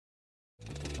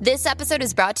This episode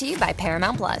is brought to you by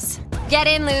Paramount Plus. Get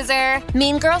in, loser!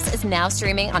 Mean Girls is now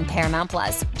streaming on Paramount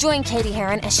Plus. Join Katie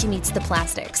Heron as she meets the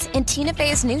plastics in Tina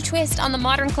Fey's new twist on the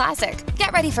modern classic.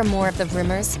 Get ready for more of the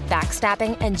rumors,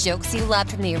 backstabbing, and jokes you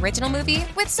loved from the original movie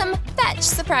with some fetch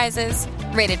surprises.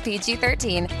 Rated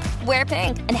PG-13. Wear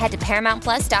pink and head to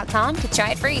ParamountPlus.com to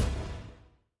try it free.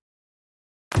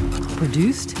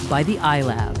 Produced by the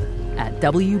iLab at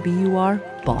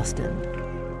WBUR Boston.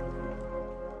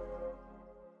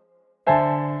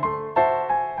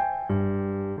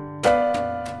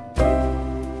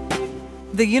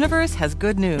 The universe has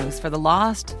good news for the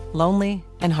lost, lonely,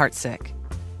 and heartsick.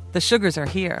 The Sugars are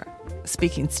here,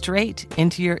 speaking straight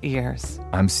into your ears.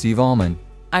 I'm Steve Allman.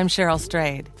 I'm Cheryl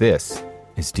Strayed. This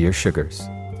is Dear Sugars.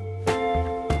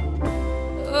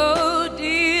 Oh,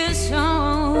 dear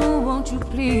song, won't you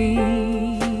please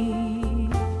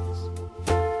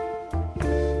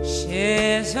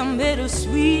share some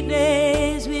bittersweet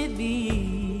days with me?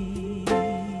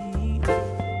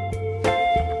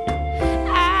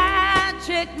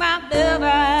 Check my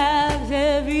mailbox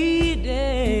every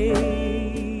day.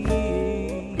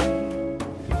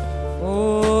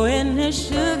 Oh, and the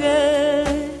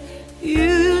sugar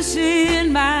you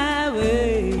send my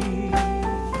way.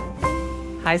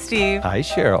 Hi, Steve. Hi,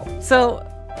 Cheryl. So,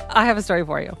 I have a story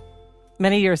for you.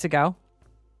 Many years ago,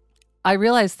 I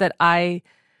realized that I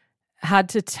had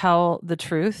to tell the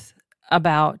truth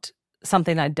about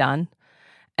something I'd done.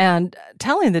 And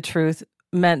telling the truth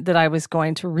meant that I was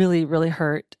going to really, really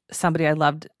hurt somebody I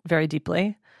loved very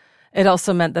deeply. It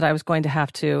also meant that I was going to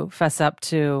have to fess up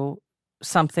to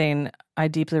something I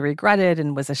deeply regretted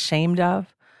and was ashamed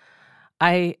of.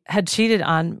 I had cheated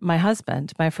on my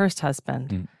husband, my first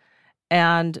husband.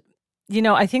 And, you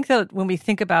know, I think that when we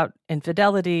think about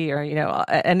infidelity or, you know,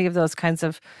 any of those kinds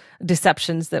of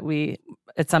deceptions that we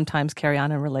sometimes carry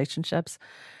on in relationships,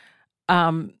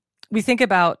 we think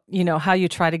about, you know, how you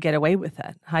try to get away with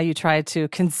it, how you try to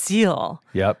conceal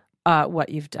what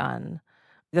you've done.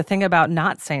 The thing about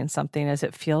not saying something is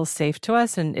it feels safe to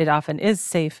us, and it often is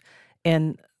safe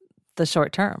in the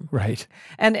short term. Right.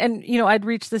 And you know, I'd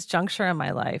reached this juncture in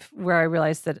my life where I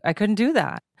realized that I couldn't do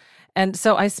that. And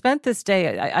so I spent this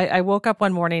day, I woke up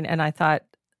one morning and I thought,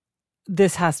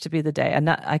 this has to be the day. And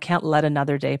I can't let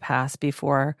another day pass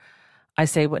before I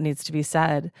say what needs to be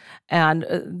said. And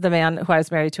the man who I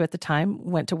was married to at the time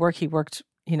went to work. He worked,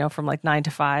 you know, from like 9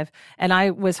 to 5. And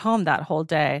I was home that whole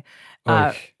day,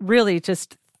 really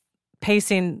just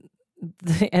pacing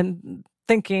and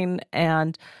thinking.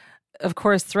 And of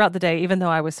course, throughout the day, even though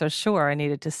I was so sure I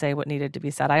needed to say what needed to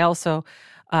be said, I also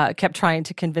kept trying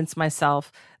to convince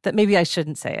myself that maybe I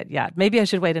shouldn't say it yet. Maybe I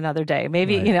should wait another day.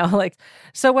 Maybe, you know, like,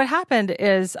 so what happened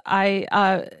is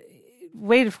I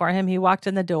waited for him. He walked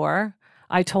in the door.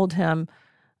 I told him,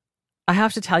 I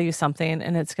have to tell you something,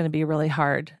 and it's going to be really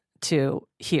hard to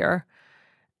hear.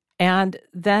 And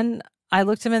then I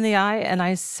looked him in the eye and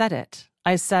I said it.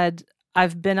 I said,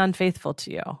 I've been unfaithful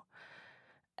to you.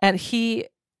 And he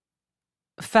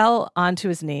fell onto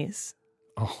his knees.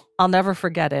 Oh. I'll never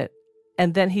forget it.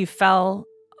 And then he fell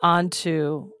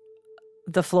onto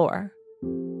the floor.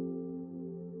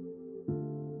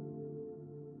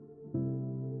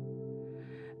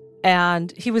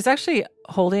 And he was actually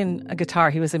holding a guitar.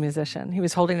 He was a musician. He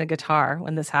was holding a guitar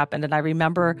when this happened. And I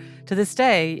remember to this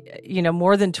day, you know,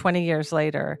 more than 20 years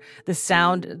later, the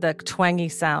sound, the twangy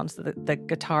sounds that the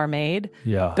guitar made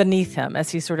beneath him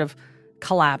as he sort of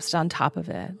collapsed on top of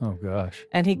it. Oh, gosh.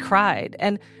 And he cried.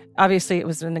 And obviously it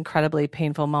was an incredibly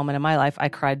painful moment in my life. I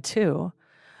cried too.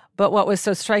 But what was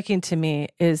so striking to me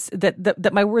is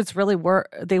that my words really were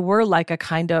like a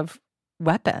kind of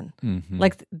weapon. Mm-hmm.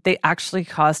 Like they actually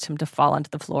caused him to fall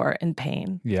onto the floor in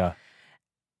pain. Yeah.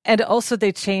 And also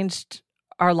they changed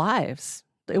our lives.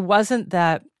 It wasn't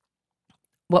that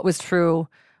what was true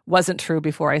wasn't true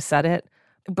before I said it,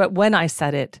 but when I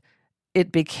said it,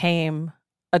 it became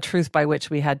a truth by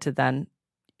which we had to then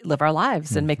live our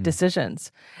lives and make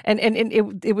decisions. And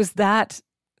it was that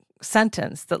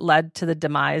sentence that led to the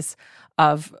demise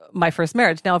of my first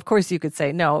marriage. Now, of course, you could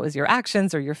say, no, it was your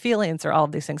actions or your feelings or all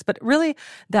of these things. But really,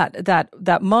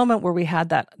 that moment where we had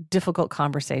that difficult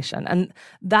conversation. And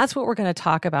that's what we're going to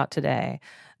talk about today.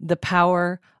 The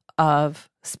power of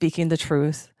speaking the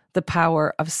truth, the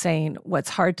power of saying what's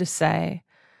hard to say,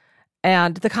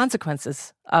 and the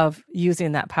consequences of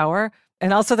using that power,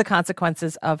 and also the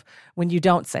consequences of when you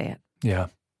don't say it. Yeah.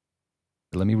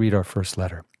 Let me read our first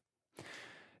letter.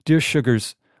 Dear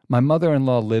Sugars, my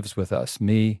mother-in-law lives with us,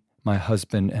 me, my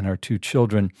husband, and our 2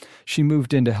 children. She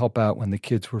moved in to help out when the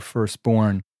kids were first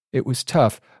born. It was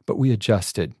tough, but we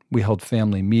adjusted. We held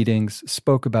family meetings,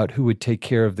 spoke about who would take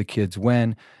care of the kids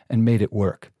when, and made it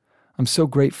work. I'm so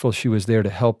grateful she was there to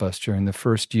help us during the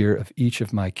first year of each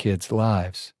of my kids'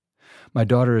 lives. My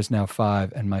daughter is now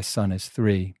 5 and my son is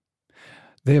 3.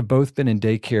 They have both been in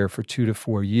daycare for 2 to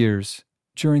 4 years.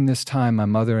 During this time, my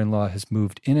mother-in-law has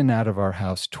moved in and out of our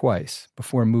house twice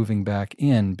before moving back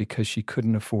in because she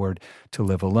couldn't afford to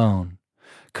live alone.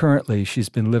 Currently, she's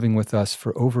been living with us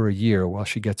for over a year while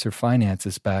she gets her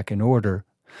finances back in order.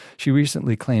 She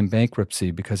recently claimed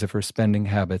bankruptcy because of her spending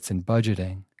habits and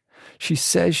budgeting. She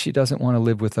says she doesn't want to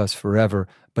live with us forever,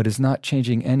 but is not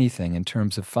changing anything in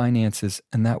terms of finances,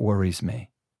 and that worries me.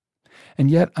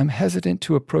 And yet, I'm hesitant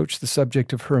to approach the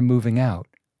subject of her moving out.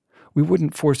 We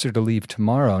wouldn't force her to leave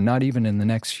tomorrow, not even in the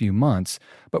next few months,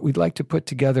 but we'd like to put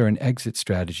together an exit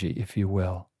strategy, if you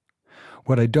will.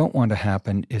 What I don't want to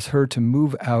happen is her to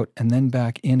move out and then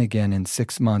back in again in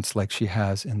 6 months like she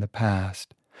has in the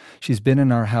past. She's been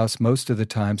in our house most of the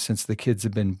time since the kids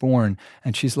have been born,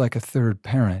 and she's like a third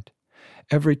parent.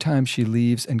 Every time she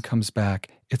leaves and comes back,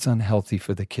 it's unhealthy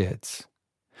for the kids.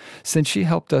 Since she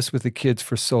helped us with the kids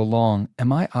for so long,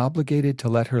 am I obligated to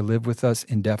let her live with us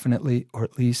indefinitely or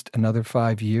at least another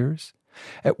 5 years?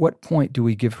 At what point do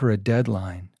we give her a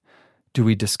deadline? Do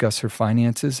we discuss her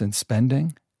finances and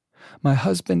spending? My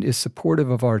husband is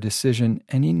supportive of our decision,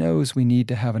 and he knows we need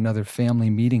to have another family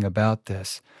meeting about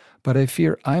this, but I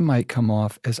fear I might come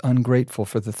off as ungrateful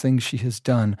for the things she has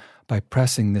done by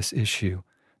pressing this issue.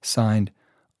 Signed,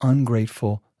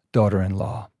 Ungrateful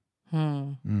Daughter-in-Law.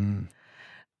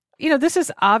 This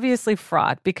is obviously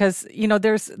fraught because,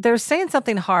 there's saying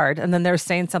something hard and then there's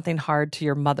saying something hard to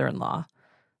your mother-in-law.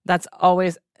 That's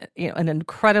always, an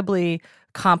incredibly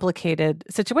complicated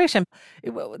situation.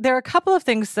 There are a couple of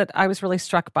things that I was really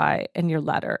struck by in your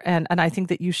letter, and I think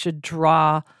that you should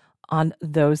draw on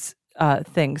those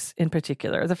things in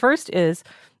particular. The first is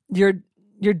your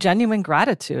genuine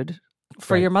gratitude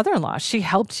for your mother-in-law. She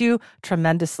helped you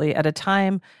tremendously at a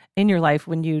time in your life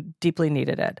when you deeply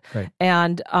needed it. Right.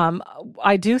 And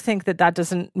I do think that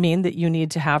doesn't mean that you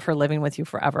need to have her living with you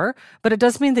forever, but it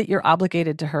does mean that you're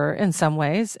obligated to her in some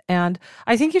ways. And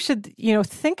I think you should,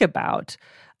 think about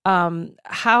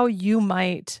how you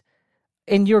might,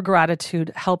 in your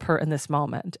gratitude, help her in this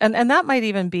moment. And that might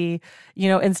even be,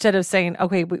 instead of saying,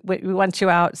 okay, we want you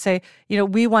out, say,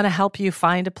 we want to help you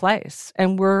find a place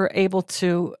and we're able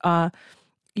to,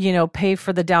 pay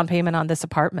for the down payment on this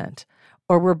apartment.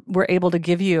 Or we're able to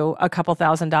give you a couple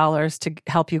 $1,000s to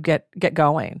help you get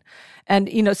going. And,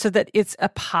 so that it's a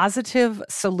positive,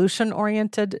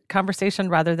 solution-oriented conversation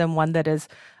rather than one that is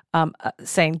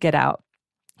saying, get out.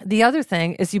 The other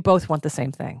thing is you both want the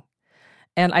same thing.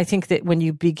 And I think that when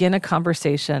you begin a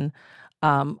conversation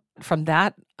from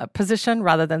that position,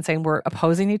 rather than saying we're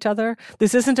opposing each other,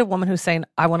 this isn't a woman who's saying,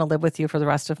 I want to live with you for the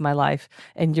rest of my life,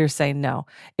 and you're saying no.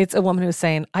 It's a woman who's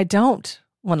saying, I don't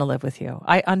want to live with you.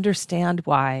 I understand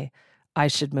why I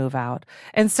should move out.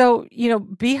 And so,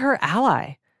 be her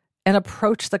ally and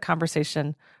approach the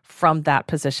conversation from that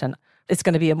position. It's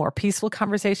going to be a more peaceful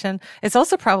conversation. It's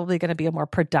also probably going to be a more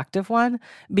productive one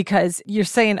because you're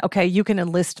saying, okay, you can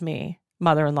enlist me,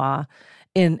 mother-in-law,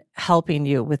 in helping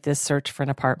you with this search for an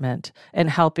apartment and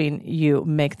helping you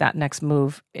make that next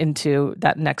move into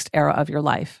that next era of your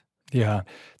life. Yeah,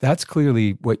 that's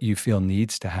clearly what you feel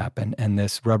needs to happen. And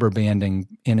this rubber banding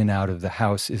in and out of the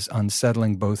house is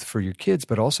unsettling both for your kids,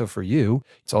 but also for you.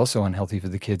 It's also unhealthy for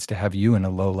the kids to have you in a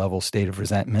low-level state of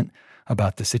resentment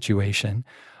about the situation.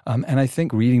 And I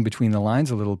think reading between the lines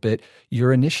a little bit,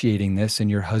 you're initiating this and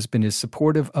your husband is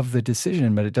supportive of the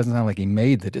decision, but it doesn't sound like he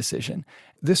made the decision.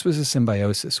 This was a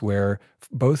symbiosis where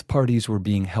both parties were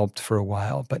being helped for a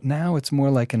while, but now it's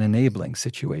more like an enabling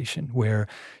situation where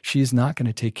she's not going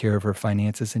to take care of her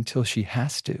finances until she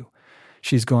has to.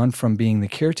 She's gone from being the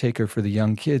caretaker for the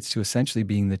young kids to essentially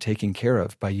being the taken care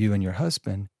of by you and your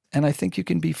husband. And I think you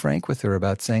can be frank with her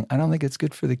about saying, I don't think it's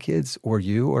good for the kids or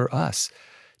you or us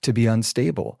to be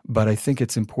unstable. But I think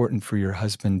it's important for your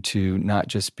husband to not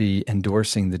just be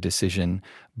endorsing the decision,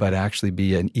 but actually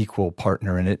be an equal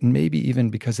partner in it. And maybe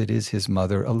even because it is his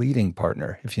mother, a leading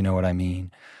partner, if you know what I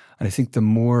mean. And I think the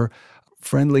more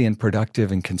friendly and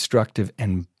productive and constructive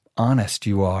and honest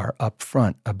you are up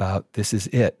front about this is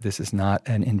it, this is not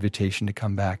an invitation to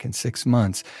come back in 6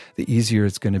 months, the easier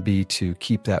it's going to be to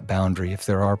keep that boundary if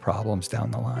there are problems down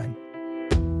the line.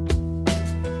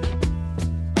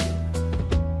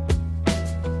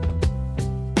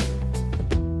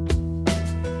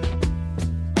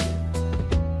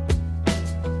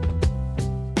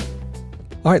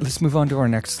 All right, let's move on to our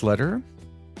next letter.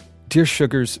 Dear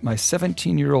Sugars, my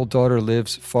 17-year-old daughter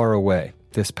lives far away.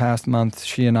 This past month,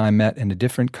 she and I met in a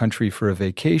different country for a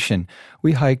vacation.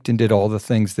 We hiked and did all the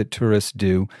things that tourists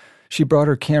do. She brought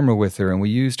her camera with her, and we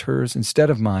used hers instead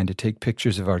of mine to take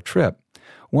pictures of our trip.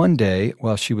 One day,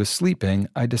 while she was sleeping,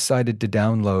 I decided to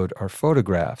download our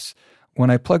photographs. When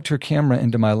I plugged her camera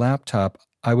into my laptop,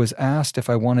 I was asked if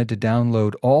I wanted to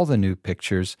download all the new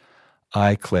pictures.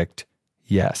 I clicked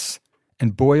yes.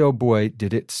 And boy, oh boy,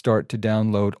 did it start to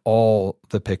download all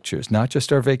the pictures, not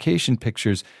just our vacation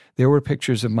pictures. There were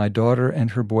pictures of my daughter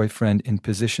and her boyfriend in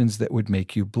positions that would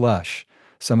make you blush.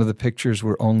 Some of the pictures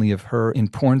were only of her in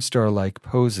porn star-like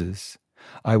poses.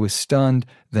 I was stunned,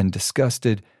 then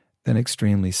disgusted, then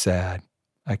extremely sad.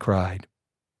 I cried.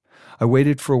 I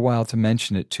waited for a while to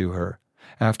mention it to her.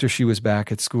 After she was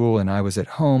back at school and I was at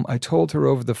home, I told her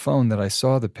over the phone that I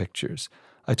saw the pictures.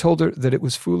 I told her that it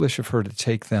was foolish of her to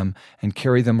take them and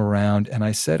carry them around, and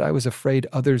I said I was afraid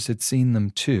others had seen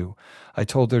them too. I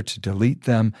told her to delete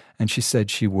them, and she said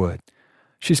she would.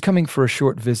 She's coming for a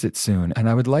short visit soon, and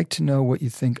I would like to know what you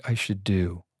think I should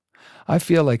do. I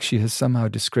feel like she has somehow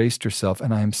disgraced herself,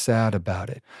 and I am sad about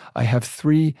it. I have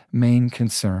 3 main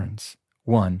concerns.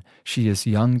 1, she is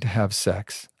young to have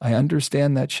sex. I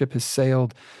understand that ship has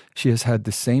sailed. She has had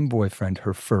the same boyfriend,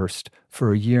 her first,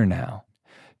 for a year now.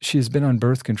 She has been on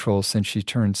birth control since she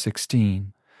turned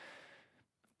 16.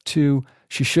 2,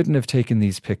 she shouldn't have taken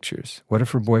these pictures. What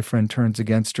if her boyfriend turns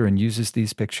against her and uses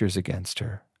these pictures against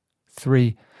her?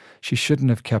 3, she shouldn't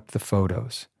have kept the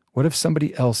photos. What if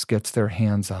somebody else gets their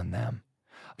hands on them?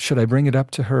 Should I bring it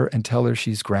up to her and tell her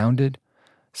she's grounded?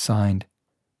 Signed,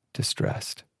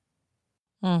 Distressed.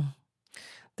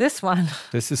 This one.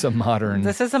 This is a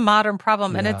modern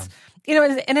problem. Yeah.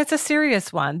 And it's a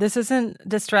serious one. This isn't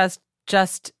distress,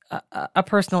 just a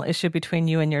personal issue between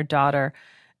you and your daughter.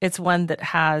 It's one that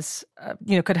has,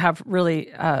 could have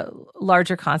really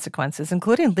larger consequences,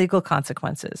 including legal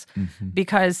consequences,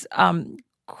 because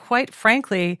quite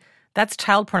frankly, that's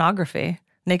child pornography,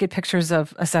 naked pictures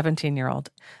of a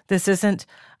 17-year-old. This isn't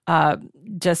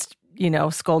just,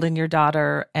 scolding your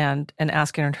daughter and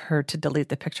asking her to delete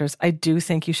the pictures. I do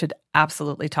think you should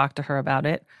absolutely talk to her about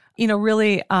it.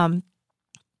 Really, in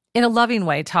a loving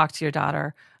way, talk to your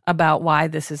daughter about why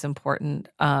this is important,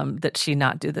 that she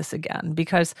not do this again.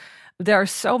 Because there are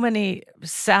so many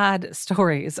sad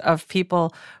stories of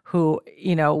people who,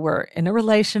 were in a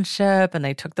relationship and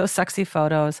they took those sexy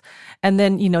photos. And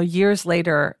then, years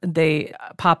later, they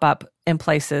pop up in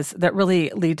places that really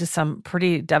lead to some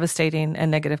pretty devastating and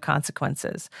negative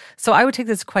consequences. So I would take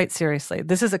this quite seriously.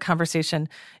 This is a conversation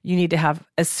you need to have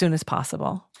as soon as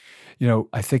possible.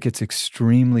 I think it's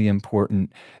extremely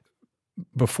important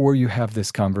before you have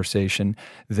this conversation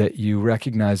that you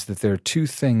recognize that there are 2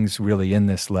 things really in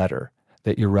this letter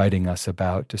that you're writing us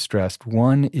about, Distressed.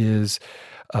 One is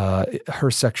her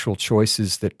sexual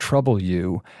choices that trouble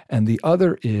you, and the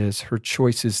other is her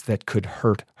choices that could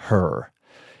hurt her.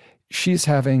 She's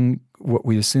having what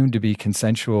we assume to be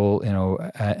consensual,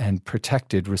 and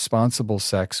protected, responsible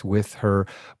sex with her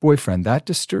boyfriend. That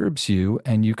disturbs you,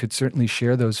 and you could certainly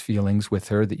share those feelings with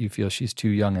her that you feel she's too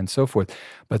young and so forth.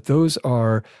 But those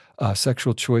are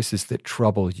sexual choices that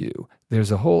trouble you.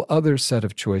 There's a whole other set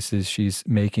of choices she's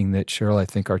making that Cheryl, I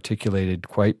think, articulated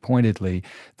quite pointedly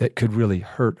that could really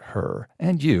hurt her,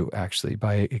 and you, actually,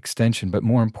 by extension, but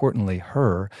more importantly,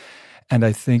 her. And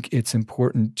I think it's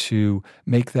important to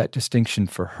make that distinction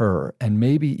for her, and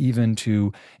maybe even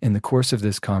to, in the course of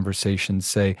this conversation,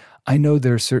 say, I know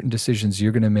there are certain decisions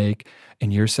you're going to make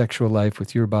in your sexual life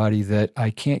with your body that I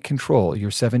can't control.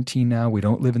 You're 17 now. We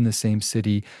don't live in the same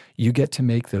city. You get to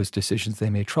make those decisions. They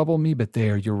may trouble me, but they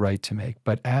are your right to make.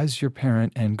 But as your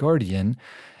parent and guardian,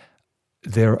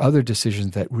 there are other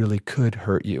decisions that really could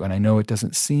hurt you. And I know it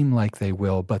doesn't seem like they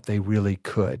will, but they really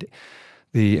could.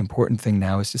 The important thing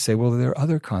now is to say, well, there are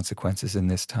other consequences in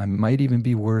this time. It might even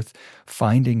be worth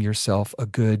finding yourself a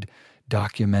good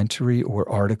documentary or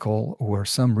article or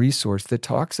some resource that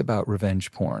talks about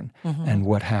revenge porn and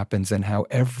what happens and how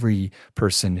every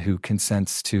person who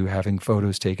consents to having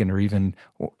photos taken or even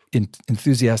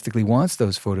enthusiastically wants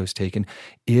those photos taken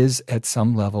is at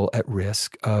some level at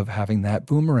risk of having that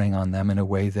boomerang on them in a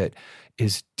way that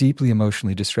is deeply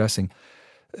emotionally distressing.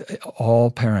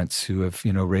 All parents who have,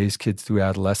 raised kids through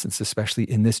adolescence, especially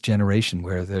in this generation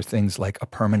where there are things like a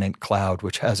permanent cloud,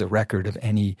 which has a record of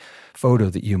any photo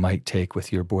that you might take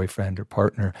with your boyfriend or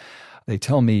partner, they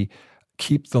tell me,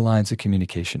 keep the lines of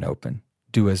communication open.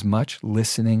 Do as much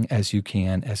listening as you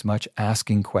can, as much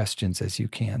asking questions as you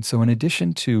can. So in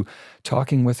addition to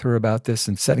talking with her about this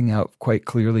and setting out quite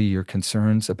clearly your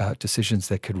concerns about decisions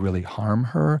that could really harm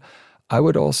her, I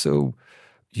would also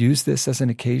use this as an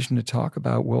occasion to talk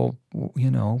about, well,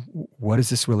 what is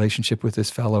this relationship with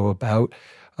this fellow about?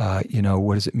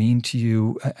 What does it mean to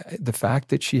you? The fact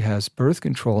that she has birth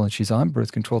control and she's on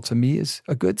birth control, to me, is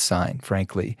a good sign,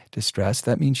 frankly. Distress,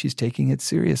 that means she's taking it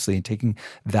seriously and taking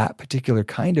that particular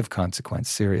kind of consequence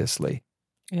seriously.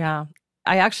 Yeah.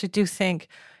 I actually do think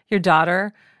your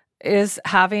daughter is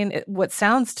having what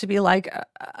sounds to be like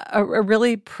a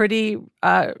really pretty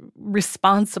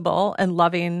responsible and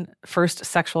loving first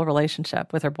sexual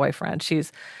relationship with her boyfriend.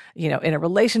 She's, in a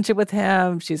relationship with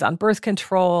him. She's on birth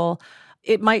control.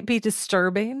 It might be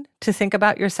disturbing to think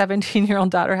about your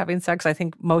 17-year-old daughter having sex. I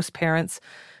think most parents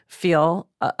feel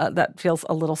that feels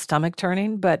a little stomach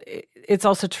turning, but it's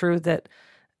also true that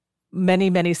many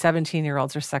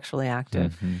 17-year-olds are sexually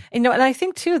active. Mm-hmm. And I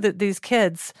think too that these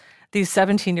kids, these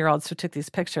 17-year-olds who took these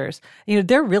pictures,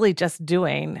 they're really just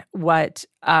doing what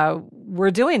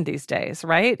we're doing these days,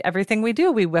 right? Everything we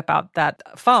do, we whip out that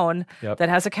phone that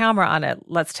has a camera on it.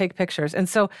 Let's take pictures. And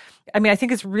so, I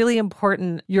think it's really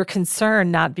important your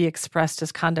concern not be expressed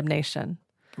as condemnation.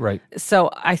 Right. So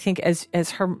I think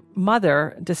as her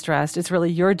mother distressed, it's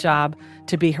really your job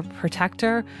to be her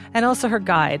protector and also her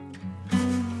guide.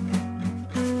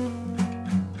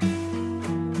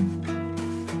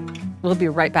 We'll be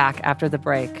right back after the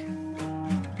break.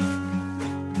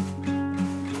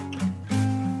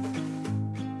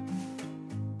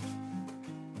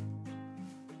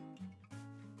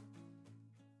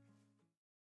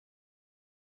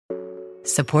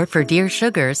 Support for Dear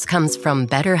Sugars comes from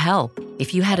BetterHelp.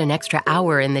 If you had an extra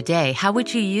hour in the day, how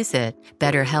would you use it?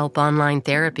 BetterHelp Online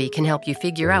Therapy can help you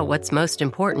figure out what's most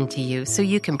important to you so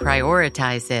you can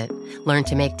prioritize it. Learn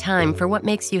to make time for what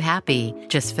makes you happy.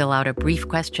 Just fill out a brief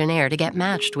questionnaire to get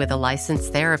matched with a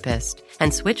licensed therapist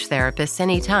and switch therapists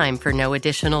anytime for no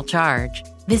additional charge.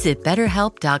 Visit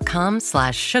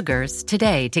BetterHelp.com/sugars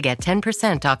today to get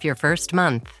 10% off your first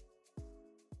month.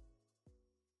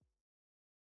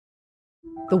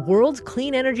 The world's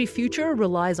clean energy future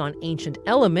relies on ancient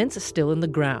elements still in the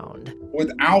ground.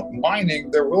 Without mining,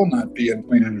 there will not be a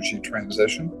clean energy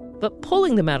transition. But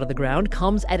pulling them out of the ground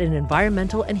comes at an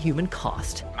environmental and human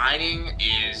cost. Mining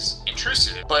is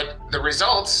intrusive, but the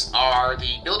results are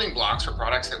the building blocks for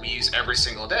products that we use every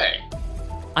single day.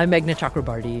 I'm Meghna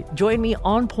Chakrabarty. Join me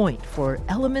on Point for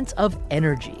Elements of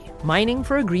Energy, Mining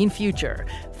for a Green Future.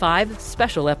 5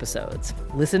 special episodes.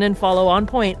 Listen and follow On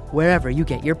Point wherever you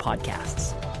get your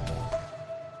podcasts.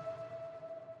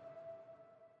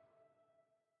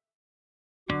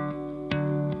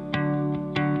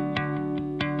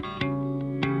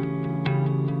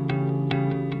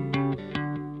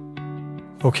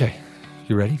 Okay,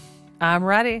 you ready? I'm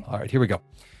ready. All right, here we go.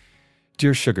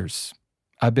 Dear Sugars,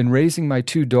 I've been raising my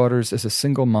 2 daughters as a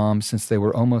single mom since they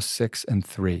were almost 6 and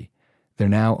 3. They're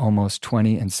now almost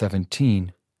 20 and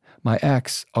 17. My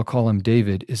ex, I'll call him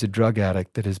David, is a drug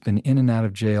addict that has been in and out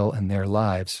of jail in their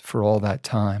lives for all that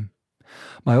time.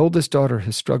 My oldest daughter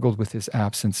has struggled with his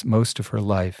absence most of her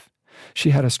life.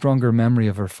 She had a stronger memory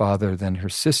of her father than her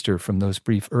sister from those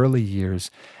brief early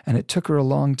years, and it took her a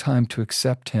long time to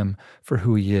accept him for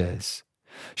who he is.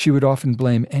 She would often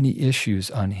blame any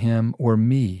issues on him or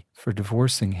me for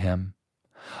divorcing him.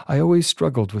 I always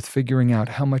struggled with figuring out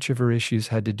how much of her issues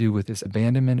had to do with his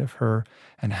abandonment of her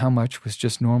and how much was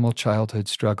just normal childhood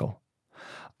struggle.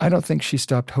 I don't think she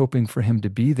stopped hoping for him to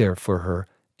be there for her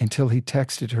until he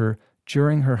texted her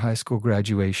during her high school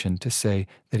graduation to say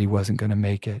that he wasn't going to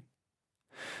make it.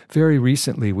 Very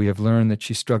recently, we have learned that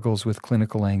she struggles with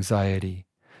clinical anxiety.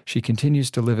 She continues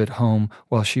to live at home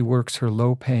while she works her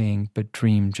low-paying but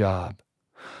dream job.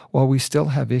 While we still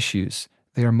have issues,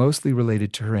 they are mostly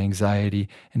related to her anxiety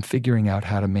and figuring out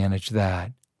how to manage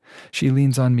that. She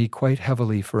leans on me quite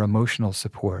heavily for emotional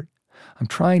support. I'm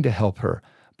trying to help her,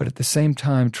 but at the same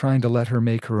time trying to let her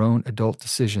make her own adult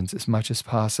decisions as much as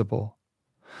possible.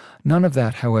 None of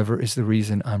that, however, is the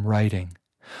reason I'm writing.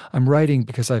 I'm writing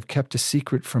because I've kept a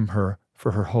secret from her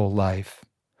for her whole life.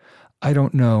 I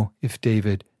don't know if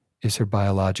David is her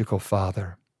biological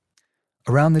father.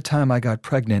 Around the time I got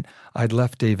pregnant, I'd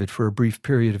left David for a brief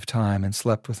period of time and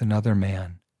slept with another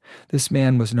man. This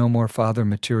man was no more father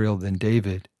material than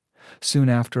David. Soon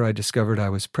after I discovered I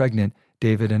was pregnant,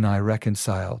 David and I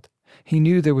reconciled. He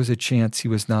knew there was a chance he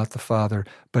was not the father,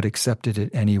 but accepted it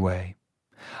anyway.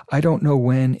 I don't know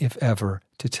when, if ever,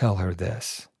 to tell her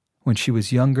this. When she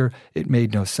was younger, it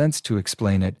made no sense to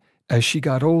explain it. As she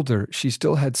got older, she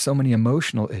still had so many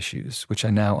emotional issues, which I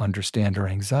now understand her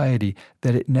anxiety,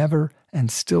 that it never,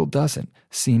 and still doesn't,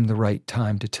 seem the right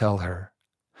time to tell her.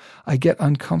 I get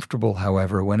uncomfortable,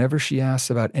 however, whenever she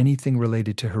asks about anything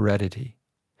related to heredity.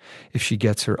 if she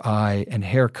gets her eye and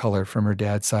hair color from her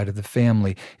dad's side of the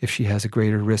family, if she has a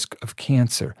greater risk of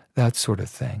cancer, that sort of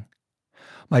thing.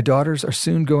 My daughters are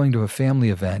soon going to a family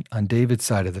event on David's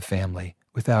side of the family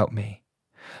without me.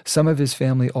 Some of his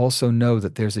family also know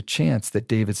that there's a chance that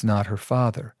David's not her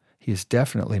father. He is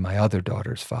definitely my other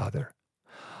daughter's father.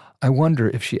 I wonder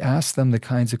if she asks them the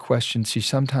kinds of questions she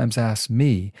sometimes asks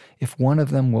me, if one of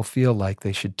them will feel like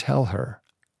they should tell her.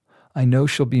 I know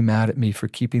she'll be mad at me for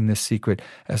keeping this secret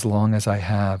as long as I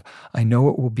have. I know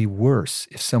it will be worse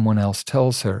if someone else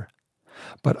tells her.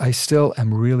 But I still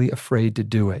am really afraid to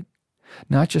do it.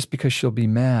 Not just because she'll be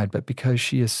mad, but because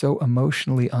she is so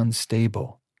emotionally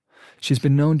unstable. She's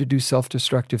been known to do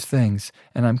self-destructive things,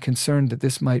 and I'm concerned that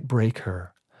this might break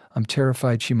her. I'm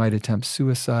terrified she might attempt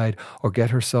suicide or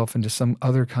get herself into some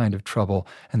other kind of trouble,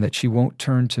 and that she won't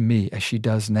turn to me as she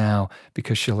does now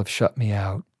because she'll have shut me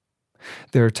out.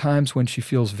 There are times when she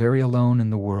feels very alone in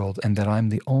the world and that I'm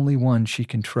the only one she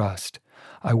can trust.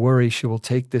 I worry she will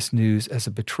take this news as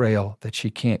a betrayal that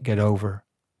she can't get over.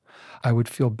 I would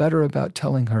feel better about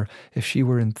telling her if she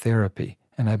were in therapy,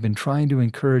 and I've been trying to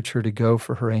encourage her to go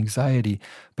for her anxiety,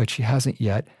 but she hasn't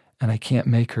yet, and I can't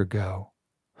make her go.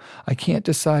 I can't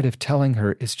decide if telling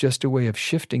her is just a way of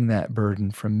shifting that burden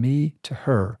from me to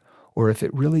her, or if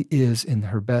it really is in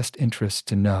her best interest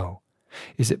to know.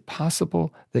 Is it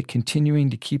possible that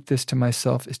continuing to keep this to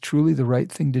myself is truly the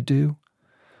right thing to do?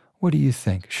 What do you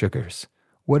think, Sugars?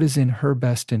 What is in her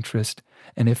best interest?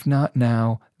 And if not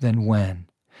now, then when?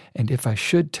 And if I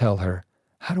should tell her,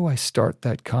 how do I start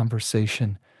that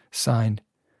conversation? Signed,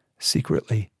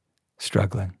 Secretly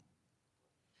Struggling.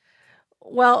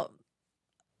 Well,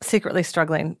 secretly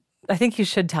struggling. I think you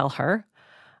should tell her.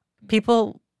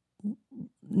 People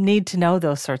need to know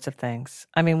those sorts of things.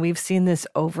 I mean, we've seen this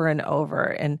over and over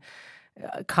in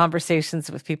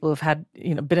conversations with people who've had,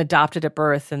 been adopted at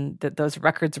birth and that those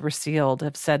records were sealed,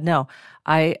 have said, no,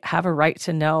 I have a right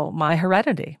to know my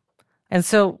heredity. And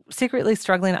so secretly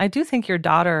struggling, I do think your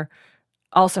daughter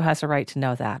also has a right to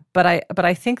know that. But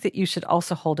I think that you should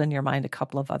also hold in your mind a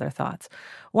couple of other thoughts.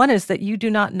 One is that you do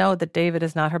not know that David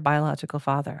is not her biological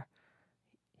father.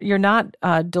 You're not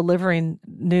delivering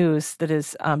news that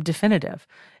is definitive.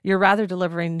 You're rather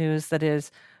delivering news that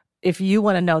is, if you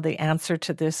want to know the answer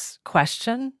to this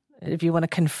question, if you want to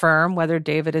confirm whether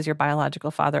David is your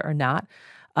biological father or not,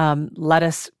 let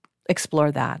us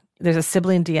explore that. There's a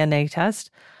sibling DNA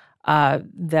test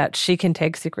that she can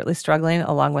take, secretly struggling,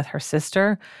 along with her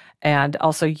sister and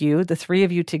also you, the three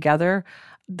of you together.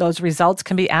 Those results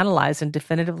can be analyzed and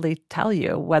definitively tell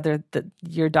you whether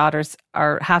your daughters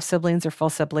are half siblings or full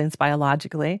siblings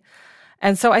biologically.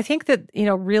 And so I think that,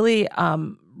 really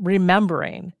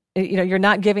remembering, you're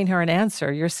not giving her an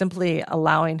answer. You're simply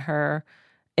allowing her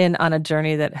in on a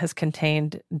journey that has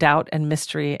contained doubt and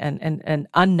mystery and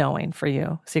unknowing for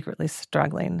you, secretly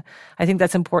struggling. I think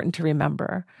that's important to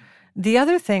remember. The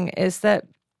other thing is that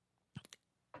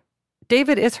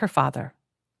David is her father,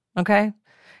 okay?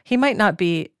 He might not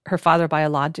be her father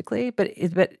biologically, but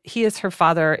he is her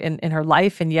father in her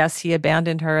life. And yes, he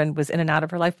abandoned her and was in and out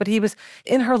of her life, but he was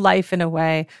in her life in a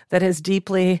way that has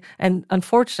deeply and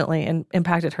unfortunately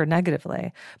impacted her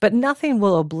negatively. But nothing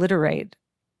will obliterate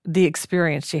the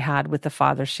experience she had with the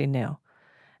father she knew.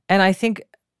 And I think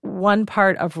one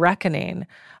part of reckoning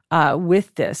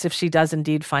with this, if she does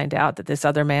indeed find out that this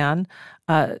other man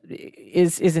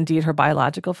is indeed her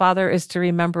biological father, is to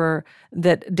remember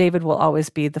that David will always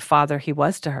be the father he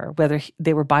was to her, whether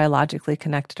they were biologically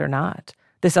connected or not.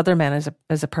 This other man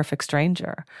is a perfect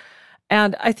stranger.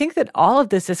 And I think that all of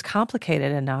this is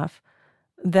complicated enough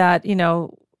that,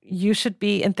 you should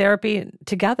be in therapy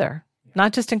together.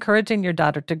 Not just encouraging your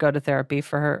daughter to go to therapy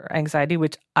for her anxiety,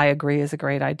 which I agree is a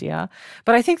great idea.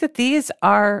 But I think that these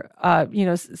are,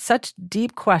 such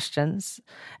deep questions,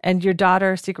 and your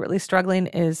daughter secretly struggling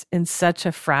is in such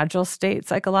a fragile state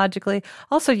psychologically.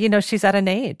 Also, she's at an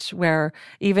age where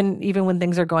even when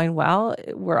things are going well,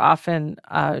 we're often,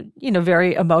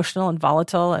 very emotional and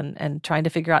volatile and trying to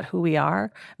figure out who we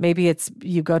are. Maybe it's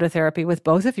you go to therapy with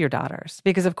both of your daughters,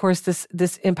 because of course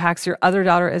this impacts your other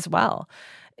daughter as well.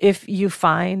 If you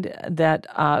find that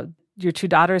your two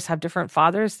daughters have different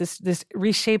fathers, this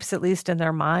reshapes, at least in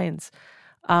their minds,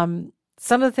 some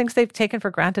of the things they've taken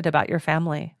for granted about your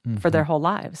family for their whole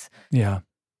lives. Yeah.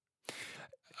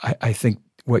 I think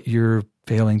what you're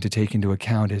failing to take into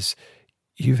account is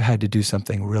you've had to do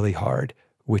something really hard,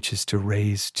 which is to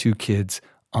raise two kids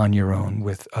on your own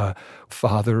with a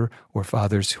father or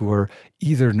fathers who are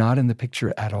either not in the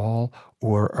picture at all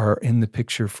or are in the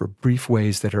picture for brief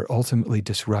ways that are ultimately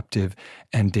disruptive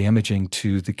and damaging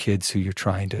to the kids who you're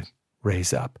trying to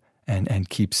raise up and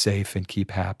keep safe and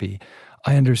keep happy.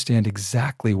 I understand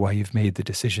exactly why you've made the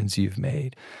decisions you've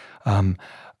made.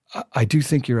 I do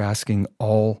think you're asking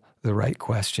all the right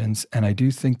questions, and I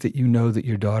do think that you know that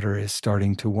your daughter is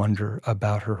starting to wonder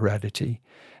about her heredity.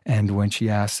 And when she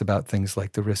asks about things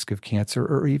like the risk of cancer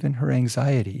or even her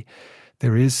anxiety,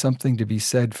 there is something to be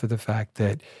said for the fact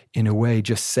that, in a way,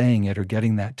 just saying it or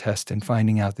getting that test and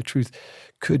finding out the truth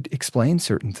could explain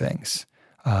certain things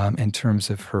in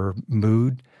terms of her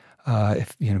mood,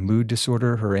 mood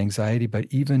disorder, her anxiety, but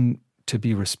even to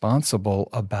be responsible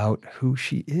about who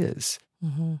she is.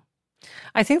 Mm-hmm.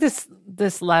 I think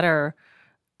this letter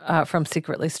from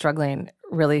Secretly Struggling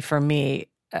really, for me,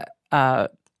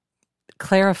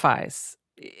 clarifies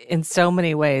in so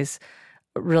many ways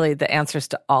really the answers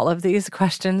to all of these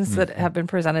questions that have been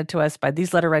presented to us by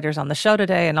these letter writers on the show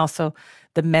today, and also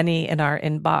the many in our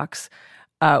inbox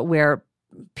where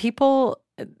people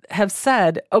have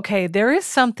said, okay, there is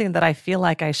something that I feel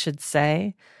like I should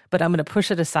say, but I'm going to push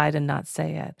it aside and not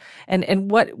say it. And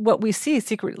what we see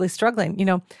Secretly Struggling,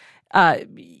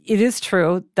 it is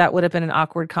true that would have been an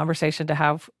awkward conversation to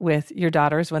have with your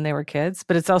daughters when they were kids,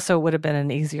 but it's also would have been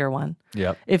an easier one.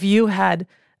 Yep. If you had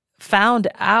found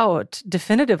out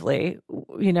definitively,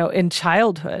 in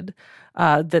childhood,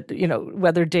 that,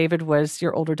 whether David was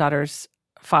your older daughter's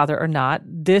father or not,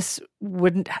 this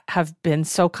wouldn't have been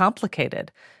so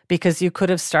complicated, because you could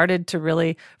have started to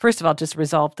really, first of all, just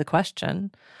resolve the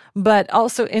question, but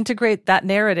also integrate that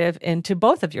narrative into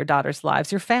both of your daughters'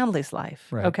 lives, your family's life,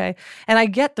 right. Okay? And I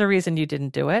get the reason you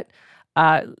didn't do it.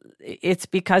 It's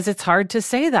because it's hard to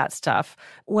say that stuff.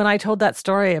 When I told that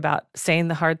story about saying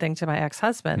the hard thing to my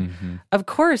ex-husband, of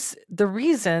course, the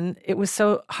reason it was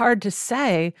so hard to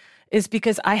say is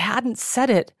because I hadn't said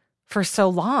it for so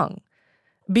long.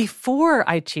 Before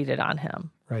I cheated on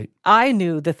him, right. I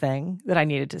knew the thing that I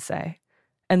needed to say.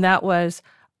 And that was,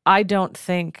 I don't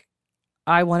think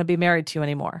I want to be married to you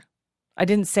anymore. I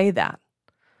didn't say that.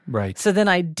 Right. So then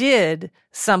I did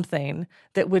something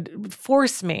that would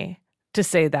force me to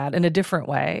say that in a different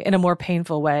way, in a more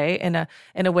painful way, in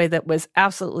a way that was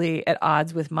absolutely at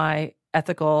odds with my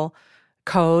ethical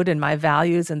code and my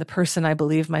values and the person I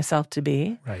believe myself to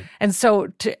be. Right. And so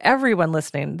to everyone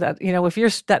listening, that, if you're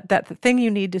that thing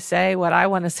you need to say, what I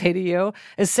want to say to you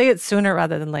is say it sooner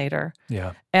rather than later.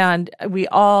 Yeah. And we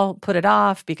all put it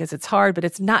off because it's hard, but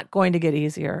it's not going to get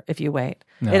easier if you wait.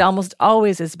 No. It almost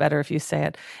always is better if you say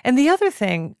it. And the other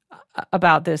thing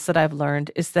about this that I've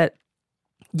learned is that,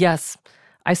 yes,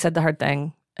 I said the hard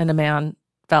thing and a man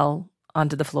fell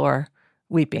onto the floor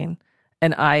weeping,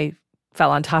 and I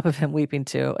fell on top of him weeping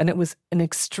too. And it was an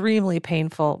extremely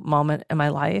painful moment in my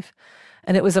life.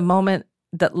 And it was a moment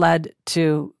that led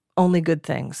to only good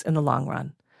things in the long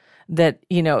run. That,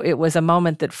 it was a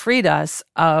moment that freed us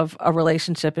of a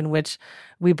relationship in which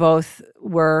we both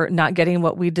were not getting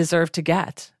what we deserved to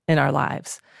get in our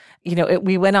lives.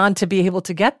 We went on to be able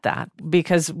to get that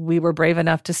because we were brave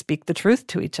enough to speak the truth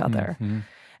to each other. Mm-hmm.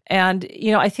 And,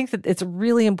 I think that it's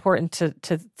really important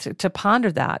to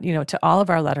ponder that, to all of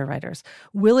our letter writers.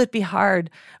 Will it be hard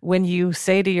when you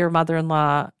say to your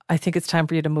mother-in-law, I think it's time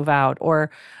for you to move out? Or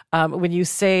when you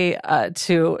say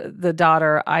to the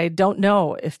daughter, I don't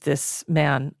know if this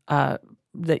man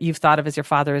that you've thought of as your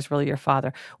father is really your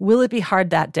father. Will it be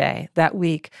hard that day, that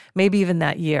week, maybe even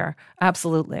that year?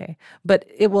 Absolutely. But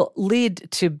it will lead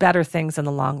to better things in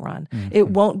the long run. Mm-hmm. It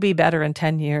won't be better in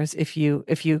 10 years if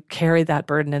you carry that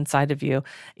burden inside of you,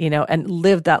 and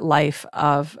live that life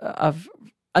of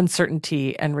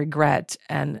uncertainty and regret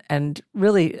and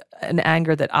really an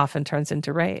anger that often turns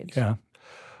into rage. Yeah.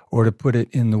 Or to put it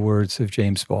in the words of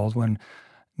James Baldwin,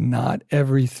 not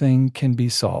everything can be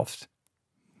solved.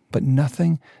 But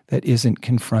nothing that isn't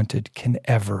confronted can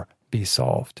ever be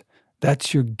solved.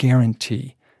 That's your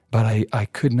guarantee. But I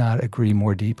could not agree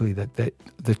more deeply that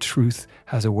the truth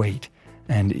has a weight,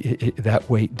 and that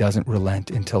weight doesn't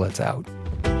relent until it's out.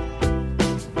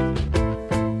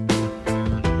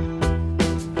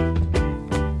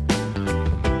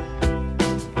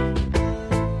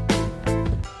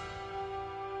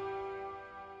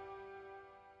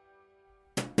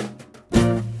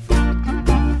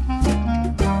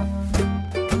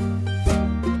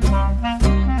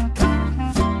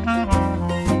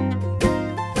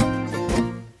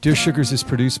 Dear Sugars is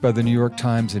produced by the New York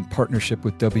Times in partnership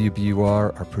with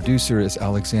WBUR. Our producer is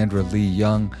Alexandra Lee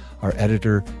Young. Our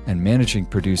editor and managing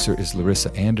producer is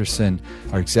Larissa Anderson.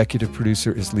 Our executive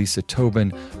producer is Lisa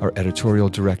Tobin. Our editorial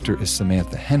director is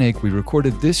Samantha Hennig. We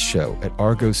recorded this show at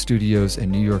Argo Studios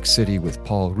in New York City with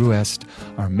Paul Ruest.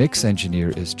 Our mix engineer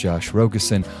is Josh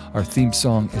Rogeson. Our theme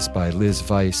song is by Liz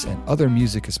Weiss, and other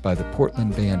music is by the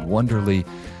Portland band Wonderly.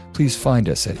 Please find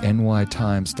us at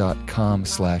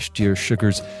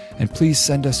nytimes.com/dearsugars, and please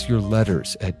send us your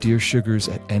letters at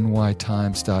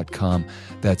dearsugars@nytimes.com.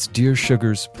 That's Dear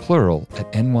Sugars, plural,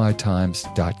 at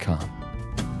nytimes.com.